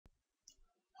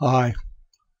Hi,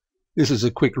 this is a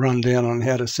quick rundown on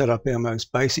how to set up our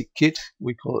most basic kit.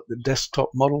 We call it the desktop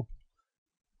model.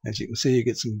 As you can see, you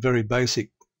get some very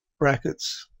basic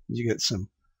brackets. You get some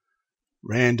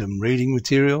random reading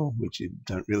material, which you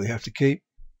don't really have to keep.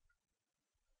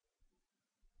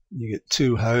 You get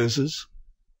 2 hoses.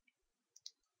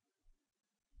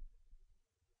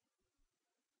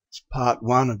 It's part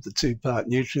 1 of the 2-part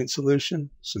nutrient solution,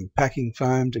 some packing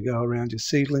foam to go around your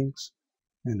seedlings,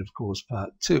 and of course part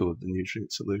 2 of the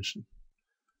nutrient solution.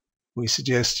 We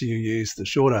suggest you use the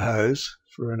shorter hose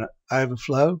for an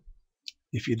overflow.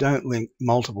 If you don't link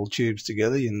multiple tubes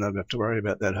together, you don't have to worry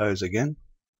about that hose again.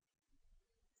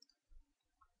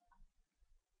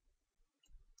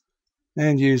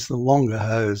 And use the longer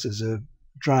hose as a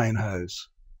drain hose.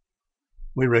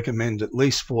 We recommend at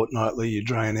least fortnightly you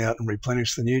drain out and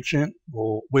replenish the nutrient,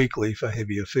 or weekly for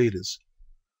heavier feeders.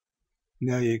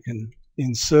 Now you can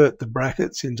insert the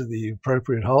brackets into the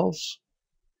appropriate holes.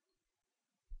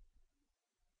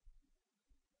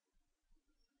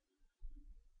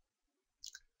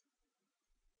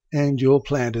 And your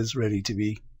plant is ready to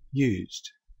be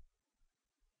used.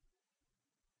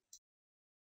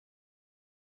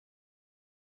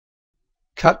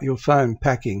 Cut your foam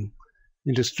packing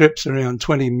into strips around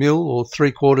 20 mil or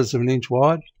 3/4 of an inch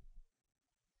wide.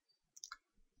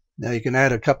 Now you can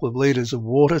add a couple of litres of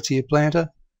water to your planter.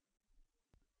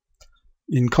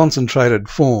 In concentrated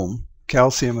form,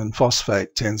 calcium and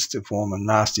phosphate tends to form a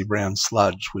nasty brown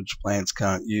sludge which plants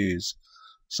can't use.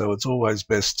 So it's always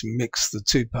best to mix the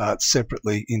 2 parts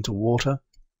separately into water.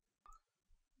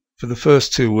 For the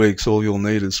first 2 weeks, all you'll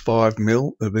need is 5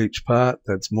 mil of each part.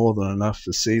 That's more than enough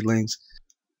for seedlings,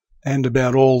 and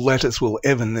about all lettuce will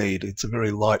ever need. It's a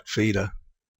very light feeder.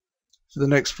 For the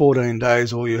next 14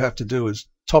 days, all you have to do is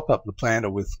top up the planter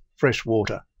with fresh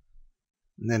water.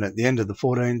 And then at the end of the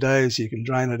 14 days, you can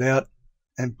drain it out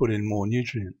and put in more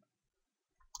nutrient.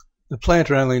 The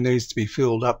planter only needs to be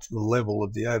filled up to the level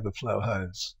of the overflow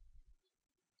hose.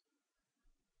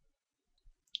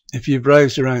 If you've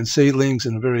raised your own seedlings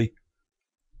in a very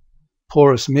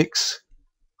porous mix,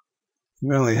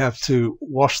 you only have to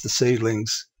wash the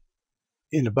seedlings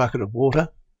in a bucket of water,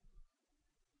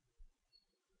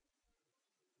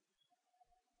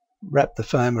 wrap the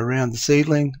foam around the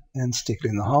seedling and stick it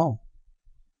in the hole.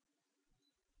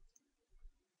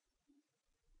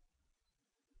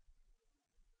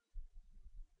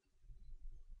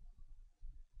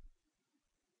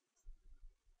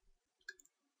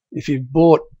 If you've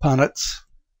bought punnets,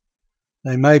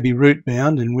 they may be root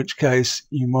bound, in which case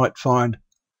you might find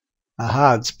a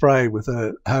hard spray with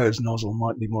a hose nozzle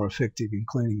might be more effective in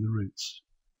cleaning the roots.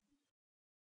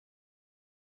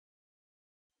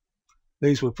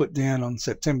 These were put down on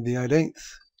September the 18th,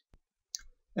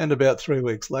 and about 3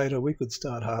 weeks later we could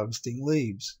start harvesting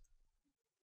leaves.